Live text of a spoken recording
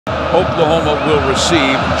Oklahoma will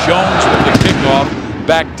receive. Jones with the kickoff.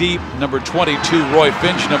 Back deep, number 22, Roy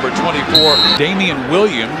Finch, number 24, Damian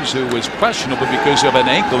Williams, who was questionable because of an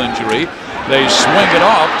ankle injury. They swing it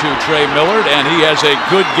off to Trey Millard, and he has a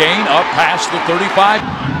good gain up past the 35.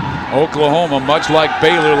 Oklahoma, much like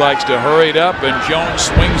Baylor, likes to hurry it up, and Jones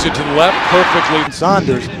swings it to the left perfectly.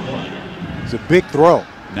 Saunders, it's a big throw.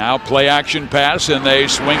 Now play action pass, and they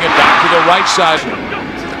swing it back to the right side.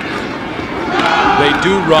 They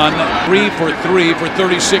do run 3 for 3 for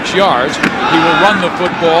 36 yards. He will run the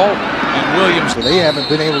football, and Williams. So they haven't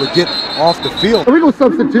been able to get off the field. Illegal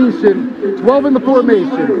substitution, 12 in the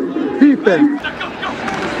formation. Defense.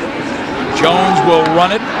 Jones will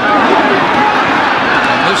run it.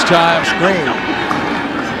 And this time, Screen.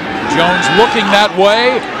 Jones looking that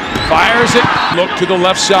way, fires it, look to the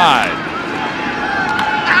left side.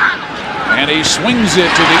 And he swings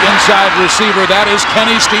it to the inside receiver. That is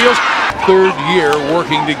Kenny Steele. Third year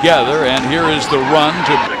working together, and here is the run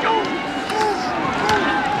to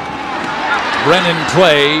Brennan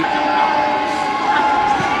Clay.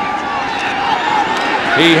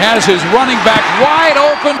 He has his running back wide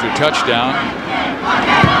open. To touchdown.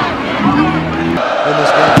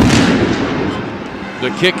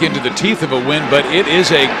 The kick into the teeth of a win, but it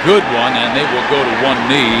is a good one, and they will go to one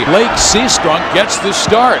knee. Blake Seastrunk gets the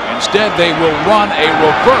start. Instead, they will run a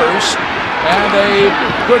reverse and a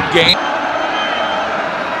good game.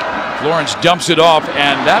 Florence dumps it off,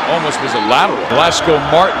 and that almost was a lateral. Glasgow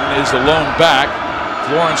Martin is the lone back.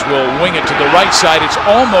 Florence will wing it to the right side. It's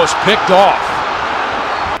almost picked off.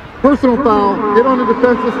 Personal foul, hit on the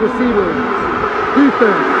defenseless receiver.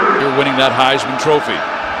 Defense. You're winning that Heisman Trophy.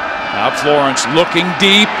 Now Florence looking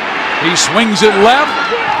deep. He swings it left.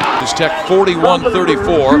 His Tech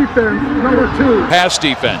 41-34. Defense, number 2. Pass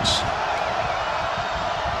defense.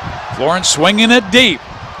 Florence swinging it deep.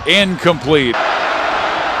 Incomplete.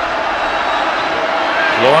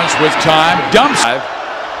 Florence with time, dumps,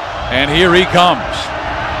 and here he comes.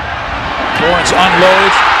 Florence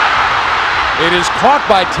unloads. It is caught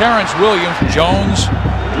by Terrence Williams. Jones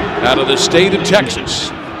out of the state of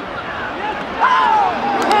Texas.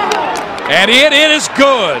 And it is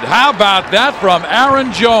good. How about that from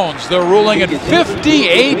Aaron Jones? They're ruling at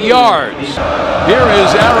 58 yards. Here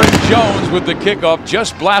is Aaron Jones with the kickoff.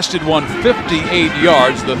 Just blasted one 58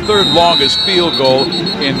 yards, the third longest field goal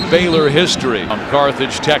in Baylor history. From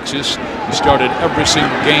Carthage, Texas. He started every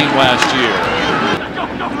single game last year.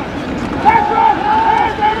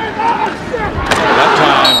 That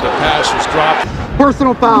time the pass was dropped.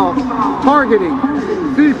 Personal foul, targeting,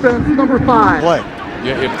 defense, number 5. Play.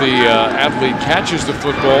 Yeah, if the athlete catches the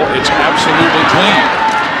football, it's absolutely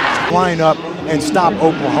clean. Line up and stop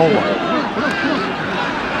Oklahoma.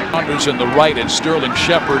 Saunders in the right and Sterling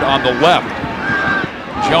Shepard on the left.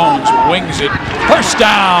 Jones wings it. First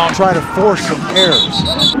down. Try to force some errors.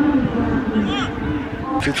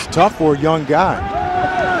 It's tough for a young guy.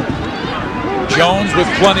 Jones with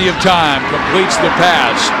plenty of time completes the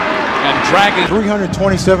pass and dragging.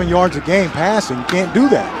 327 yards a game passing. Can't do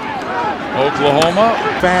that. Oklahoma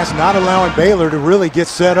fast, not allowing Baylor to really get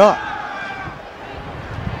set up.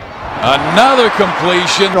 Another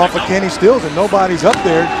completion off of Kenny Stills, and nobody's up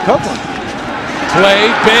there covering. Play,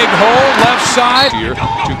 big hole, left side. Here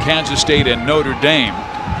to Kansas State and Notre Dame,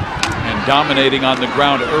 and dominating on the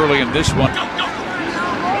ground early in this one.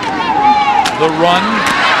 The run,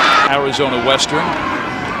 Arizona Western.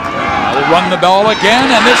 Now they'll run the ball again,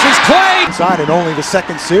 and this is Clay. Inside in only the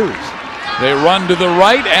second series. They run to the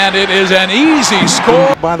right, and it is an easy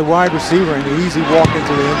score. By the wide receiver, and the easy walk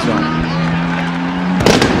into the end zone.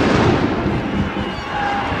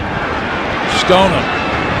 Stoneham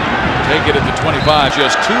take it at the 25,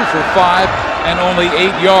 just 2 for 5 and only 8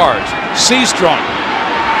 yards. Seastrunk,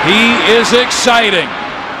 he is exciting.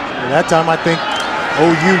 And that time I think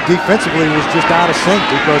OU defensively was just out of sync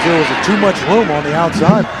because there was too much room on the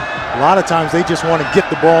outside. A lot of times they just want to get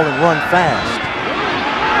the ball and run fast.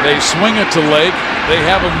 They swing it to Lake. They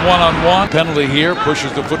have him one-on-one. Penalty here,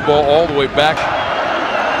 pushes the football all the way back.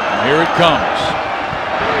 And here it comes.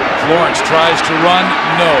 Florence tries to run,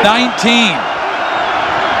 no. 19.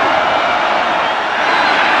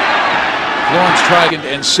 Florence tried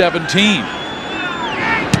and 17.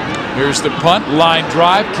 Here's the punt, line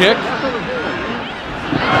drive, kick.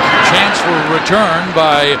 Chance for a return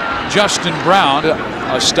by Justin Brown.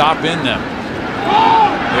 A stop in them.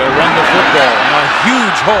 They'll run the football, and a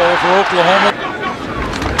huge hole for Oklahoma.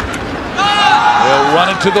 They'll run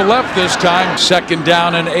it to the left this time. 2nd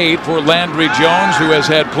down and 8 for Landry Jones, who has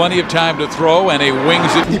had plenty of time to throw, and he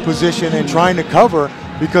wings it. Position and trying to cover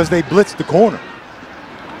because they blitzed the corner.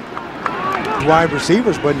 Wide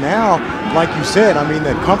receivers, but now like you said, I mean,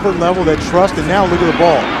 that comfort level, that trust, and now look at the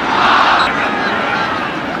ball.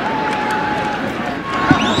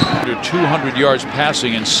 Under 200 yards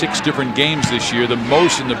passing in 6 different games this year, the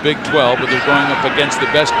most in the Big 12, but they're going up against the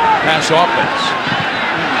best pass offense.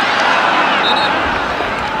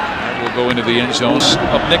 That will go into the end zone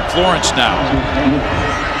of Nick Florence now.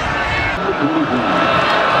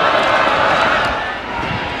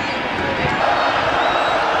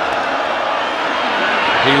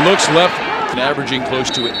 He looks left, averaging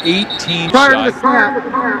close to 18 Prior to the shots.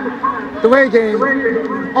 snap, the way game,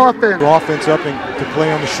 offense. Offense up to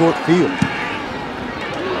play on the short field.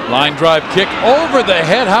 Line drive kick over the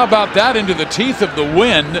head. How about that, into the teeth of the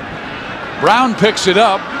wind? Brown picks it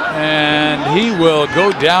up, and he will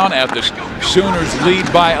go down at the Sooners lead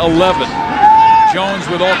by 11. Jones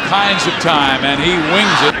with all kinds of time, and he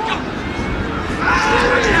wings it.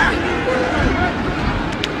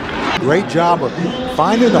 Great job of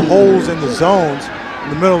finding the holes in the zones in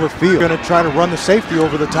the middle of the field. Going to try to run the safety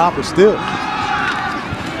over the top of Still.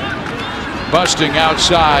 Busting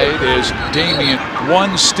outside is Damian.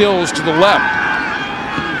 One Stills to the left.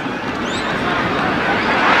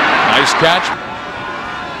 Nice catch.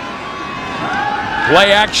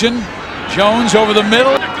 Play action. Jones over the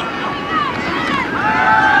middle.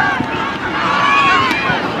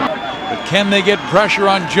 But can they get pressure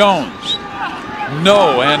on Jones?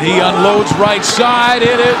 No, and he unloads right side.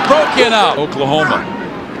 It is broken up. Oklahoma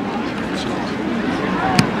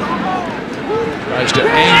tries to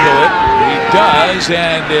angle it. He does,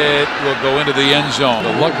 and it will go into the end zone.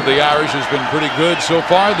 The luck of the Irish has been pretty good so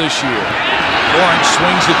far this year. Lawrence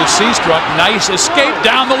swings it to Seastruck. Nice escape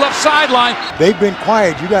down the left sideline. They've been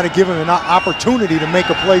quiet. You got to give them an opportunity to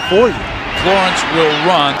make a play for you. Florence will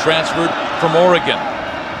run, transferred from Oregon.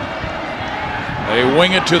 They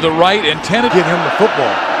wing it to the right, intended. Get him the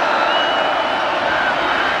football.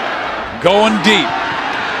 Going deep.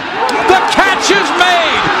 The catch is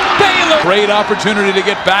made. Baylor. Great opportunity to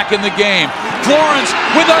get back in the game. Florence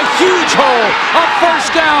with a huge hole. A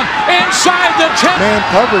first down inside the 10. Man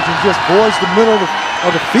coverage and just voids the middle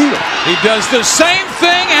of the field. He does the same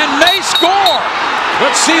thing and may score.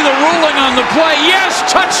 Let's see the ruling on the play. Yes,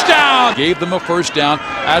 touchdown. Gave them a first down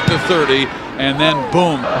at the 30, and then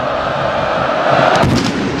boom.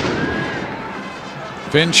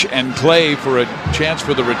 Finch and Clay for a chance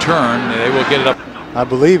for the return. They will get it up. I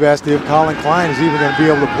believe as to if Colin Klein is even going to be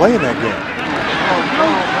able to play in that game.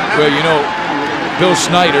 Well, you know, Bill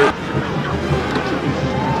Snyder.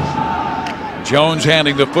 Jones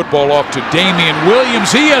handing the football off to Damian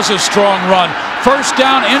Williams. He has a strong run. First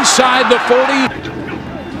down inside the 40.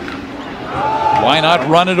 Why not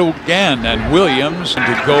run it again? And Williams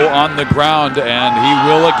to go on the ground, and he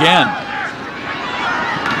will again.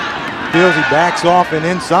 Feels he backs off and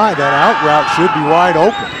inside. That out route should be wide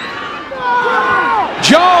open.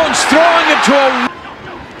 Jones throwing it to a...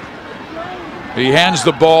 He hands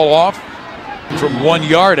the ball off from 1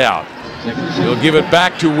 yard out. He'll give it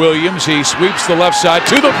back to Williams. He sweeps the left side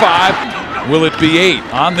to the 5. Will it be 8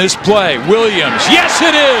 on this play? Williams, yes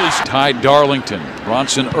it is! Ty Darlington,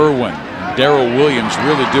 Bronson Irwin, Darrell Williams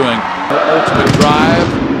really doing the ultimate drive.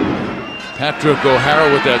 Patrick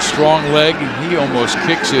O'Hara with that strong leg. He almost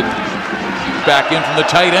kicks it back in from the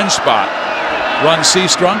tight end spot. Run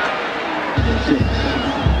Seastrunk.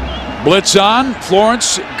 Blitz on.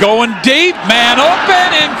 Florence going deep. Man open.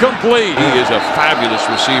 Incomplete. He is a fabulous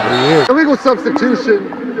receiver. He is. Illegal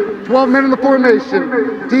substitution. 12 men in the formation.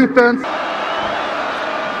 Defense.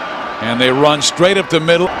 And they run straight up the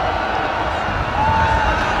middle.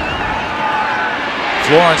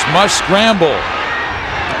 Florence must scramble.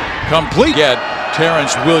 Complete. Get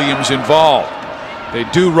Terrence Williams involved. They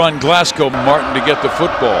do run Glasgow Martin to get the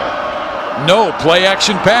football. No, play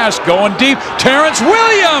action pass going deep. Terrence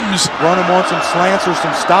Williams! Run him on some slants or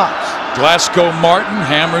some stops. Glasgow Martin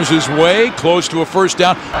hammers his way close to a first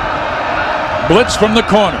down. Blitz from the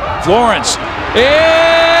corner. Florence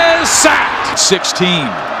is sacked. 16.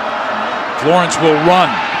 Florence will run.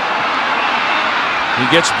 He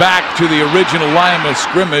gets back to the original line of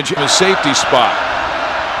scrimmage in a safety spot.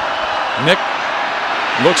 Nick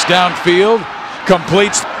looks downfield,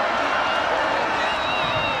 completes.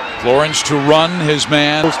 Florence to run his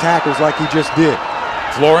man. Those tackles like he just did.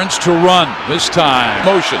 Florence to run this time.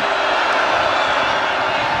 Motion.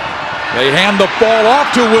 They hand the ball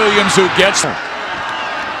off to Williams, who gets it.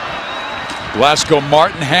 Glasgow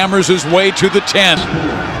Martin hammers his way to the 10.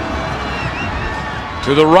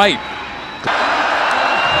 To the right.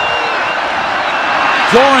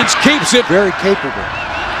 Florence keeps it. Very capable.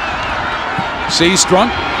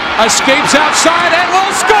 Seastrunk escapes outside and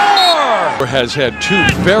will score! Has had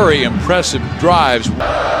 2 very impressive drives.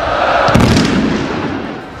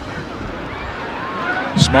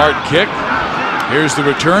 Smart kick. Here's the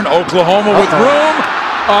return. Oklahoma with room.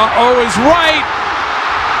 Is right.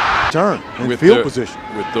 Turn in With field position.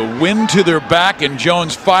 With the wind to their back, and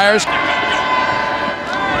Jones fires.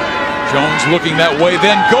 Jones looking that way,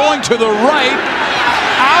 then going to the right.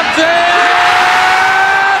 Out there!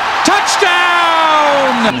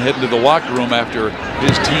 Touchdown! Heading to the locker room after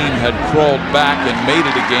his team had crawled back and made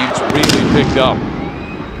it a game. It's really picked up.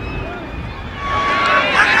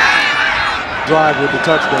 Drive with the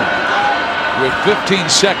touchdown. With 15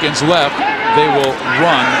 seconds left, they will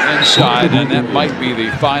run inside, and that might be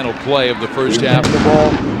the final play of the first half. The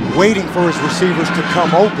ball, waiting for his receivers to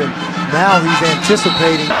come open. Now he's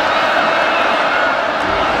anticipating.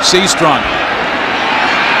 Seastrunk.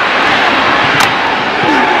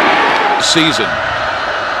 Season.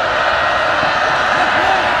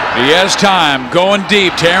 He has time. Going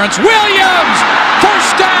deep. Terrence Williams.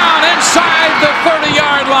 First down inside the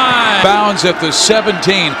 30-yard line. Bounds at the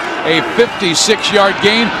 17. A 56-yard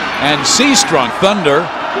gain, and Seastrunk, Thunder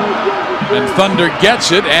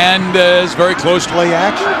gets it and is very close. Play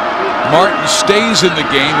action. Martin stays in the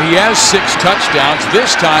game. He has 6 touchdowns.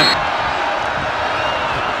 This time,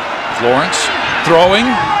 Florence throwing.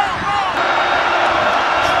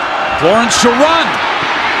 Florence to run.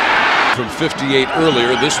 From 58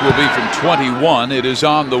 earlier, this will be from 21. It is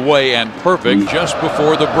on the way and perfect just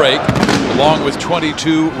before the break, along with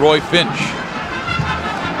 22, Roy Finch.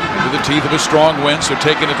 The teeth of a strong wind, so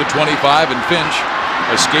taking it to 25, and Finch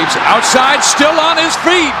escapes outside, still on his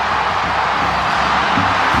feet.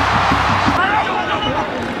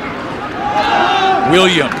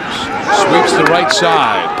 Williams sweeps the right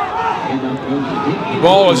side. The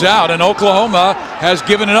ball is out, and Oklahoma has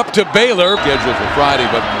given it up to Baylor. Scheduled for Friday,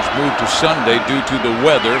 but was moved to Sunday due to the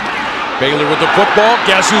weather. Baylor with the football.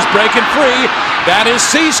 Guess who's breaking free? That is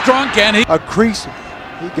Seastrunk, and he... A crease.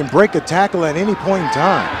 He can break a tackle at any point in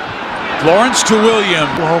time. Florence to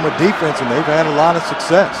Williams. Oklahoma defense, and they've had a lot of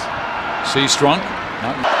success. Seastrunk.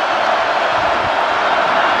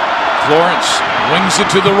 Florence wings it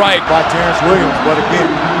to the right. By Terrence Williams, but again.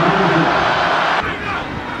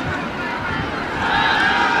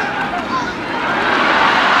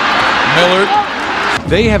 Millard.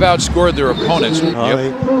 They have outscored their opponents.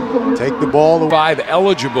 They take the ball away. 5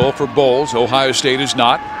 eligible for bowls. Ohio State is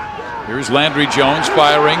not. Here's Landry Jones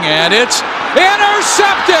firing, and it's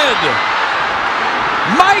intercepted!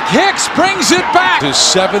 Mike Hicks brings it back. His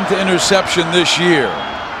 7th interception this year.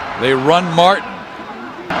 They run Martin.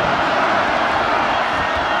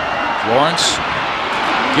 Florence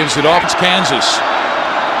gives it off. It's Kansas.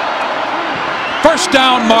 First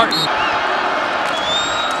down, Martin.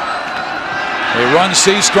 They run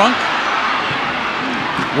Seastrunk.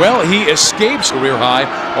 Well, he escapes career high,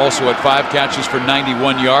 also at 5 catches for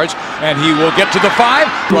 91 yards, and he will get to the 5.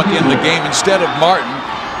 Struck in the game instead of Martin.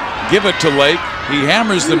 Give it to Lake. He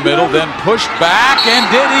hammers the middle, then pushed back, and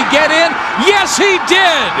did he get in? Yes, he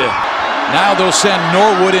did! Now they'll send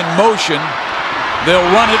Norwood in motion. They'll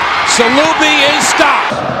run it. Salubi is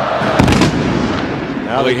stopped.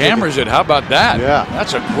 Now he hammers it. How about that? Yeah.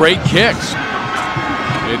 That's a great kick.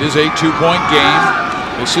 It is a 2-point game.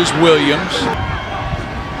 This is Williams.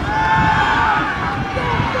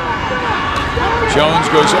 Jones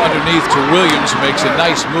goes underneath to Williams, who makes a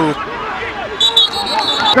nice move.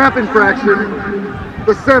 Snap infraction,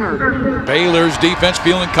 the center. Baylor's defense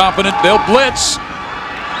feeling confident. They'll blitz.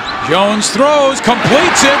 Jones throws,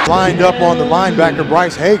 completes it. Lined up on the linebacker,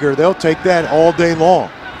 Bryce Hager. They'll take that all day long.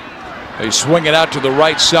 They swing it out to the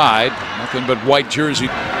right side. Nothing but white jersey.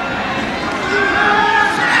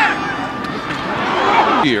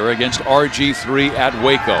 Here against RG3 at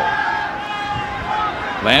Waco.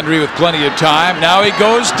 Landry with plenty of time. Now he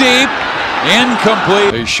goes deep.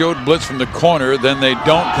 Incomplete. They showed blitz from the corner, then they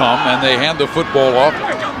don't come, and they hand the football off.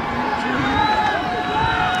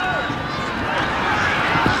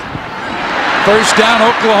 First down,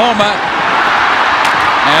 Oklahoma.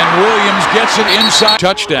 And Williams gets it inside.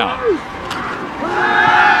 Touchdown.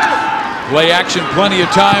 Play action, plenty of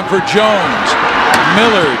time for Jones.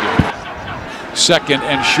 Millard. Second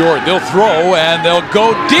and short. They'll throw, and they'll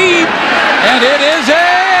go deep. And it is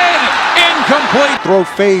an incomplete. Throw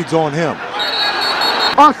fades on him.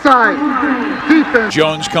 Offside. Defense.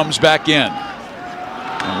 Jones comes back in.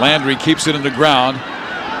 And Landry keeps it in the ground.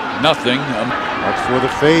 Nothing. That's for the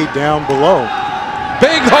fade down below.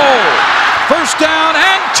 Big hole. First down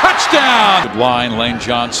and touchdown. Good line. Lane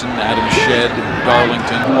Johnson, Adam Shedd,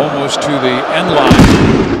 Darlington, almost to the end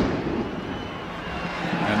line.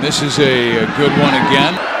 And this is a good one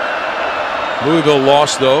again. Louisville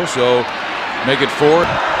lost though, so make it 4.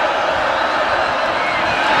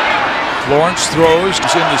 Florence throws,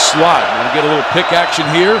 is in the slot. We'll get a little pick action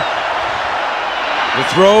here. The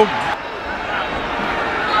throw.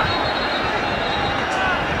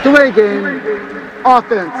 Delay game.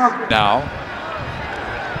 Offense. Now.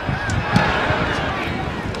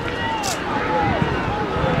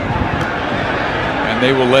 And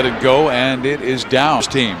they will let it go, and it is down.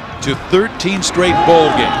 Team to 13 straight bowl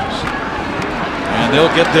games. And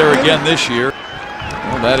they'll get there again this year.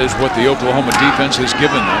 Well, that is what the Oklahoma defense has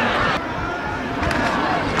given them.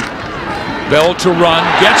 Bell to run,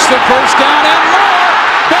 gets the first down and more.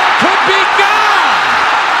 Bell could be gone.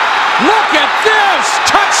 Look at this.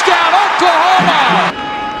 Touchdown, Oklahoma.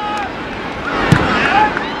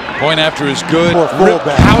 Point after is good.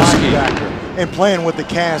 Fullback and playing with the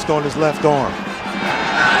cast on his left arm.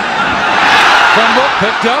 Fumble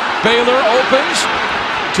picked up. Baylor opens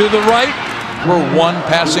to the right. Number 1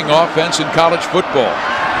 passing offense in college football.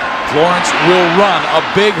 Florence will run a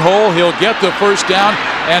big hole. He'll get the first down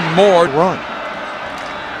and more. Run.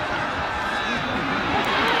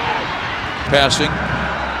 Passing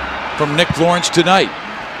from Nick Florence tonight.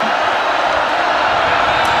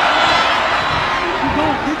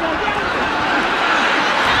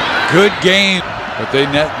 Good game, but they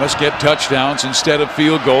must get touchdowns instead of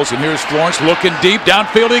field goals. And here's Florence looking deep.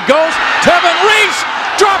 Downfield he goes. Tevin Reese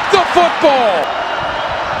dropped the football.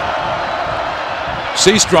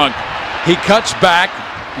 Seastrunk, he cuts back.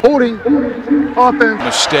 Holding. Offense.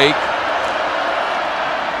 Mistake.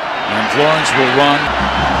 And Florence will run.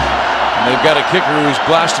 And they've got a kicker who's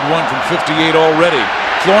blasted one from 58 already.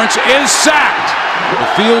 Florence is sacked. The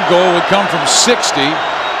field goal would come from 60.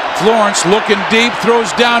 Florence looking deep,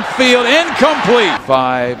 throws downfield, incomplete.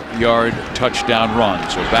 5-yard touchdown run.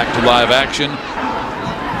 So back to live action.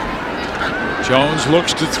 Jones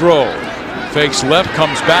looks to throw. Fakes left,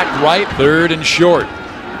 comes back right, 3rd and short.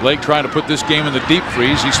 Blake trying to put this game in the deep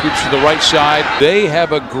freeze. He sweeps to the right side. They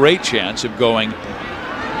have a great chance of going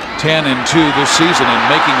 10-2 this season and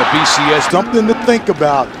making a BCS. Something to think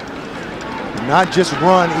about. Not just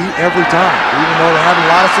run every time, even though they're having a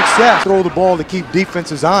lot of success. Throw the ball to keep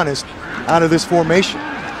defenses honest out of this formation.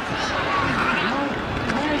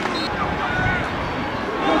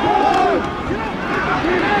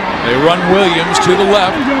 They run Williams to the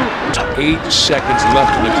left. 8 seconds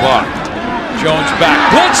left in the clock. Jones back.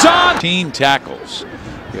 Blitz on! 15 tackles.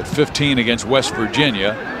 He had 15 against West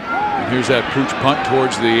Virginia. And here's that pooch punt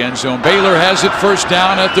towards the end zone. Baylor has it first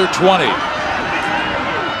down at their 20.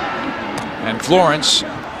 And Florence.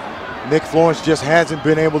 Nick Florence just hasn't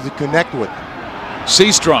been able to connect with.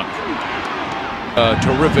 Seastrunk.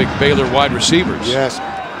 Terrific Baylor wide receivers. Yes.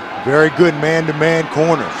 Very good man-to-man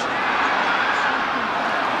corners.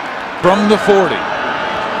 From the 40.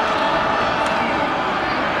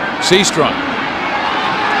 Seastrunk.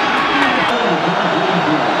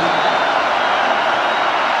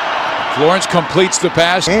 Florence completes the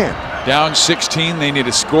pass. And down 16, they need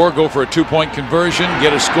a score, go for a 2-point conversion,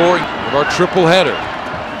 get a score of our triple header.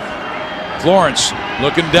 Florence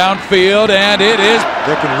looking downfield, and it is.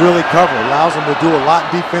 They can really cover, allows them to do a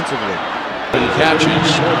lot defensively. Catches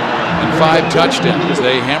and 5 touchdowns.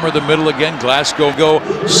 They hammer the middle again. Glasgow go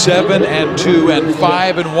 7-2 and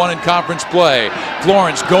 5-1 in conference play.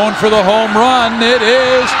 Florence going for the home run. It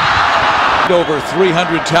is over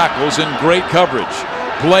 300 tackles in great coverage.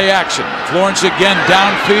 Play action. Florence again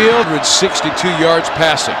downfield with 62 yards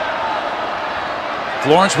passing.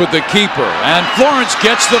 Florence with the keeper, and Florence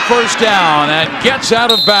gets the first down and gets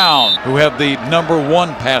out of bounds. Who have the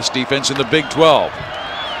 #1 pass defense in the Big 12.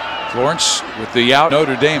 Florence with the out.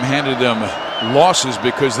 Notre Dame handed them losses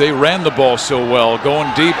because they ran the ball so well. Going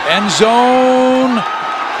deep, end zone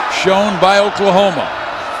shown by Oklahoma.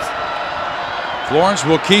 Florence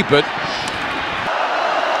will keep it.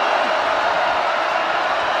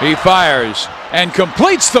 He fires and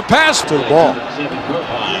completes the pass to the ball.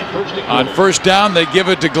 On first down, they give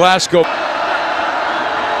it to Glasgow.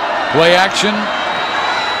 Play action.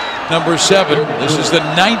 Number 7. This is the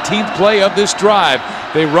 19th play of this drive.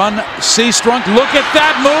 They run Seastrunk. Look at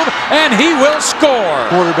that move, and he will score.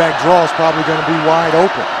 Quarterback draw is probably going to be wide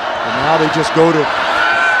open. And now they just go to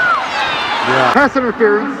pass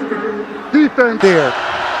interference. Defense. There.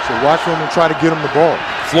 So watch for him and try to get him the ball.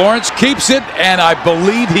 Florence keeps it, and I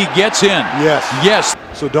believe he gets in. Yes. Yes.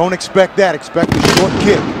 So don't expect that. Expect a short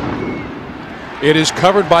kick. It is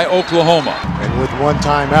covered by Oklahoma. And with 1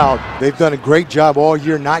 timeout, they've done a great job all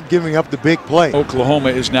year not giving up the big play. Oklahoma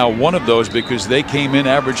is now one of those because they came in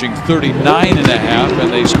averaging 39.5,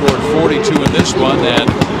 and they scored 42 in this one. And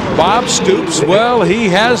Bob Stoops, well, he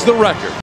has the record.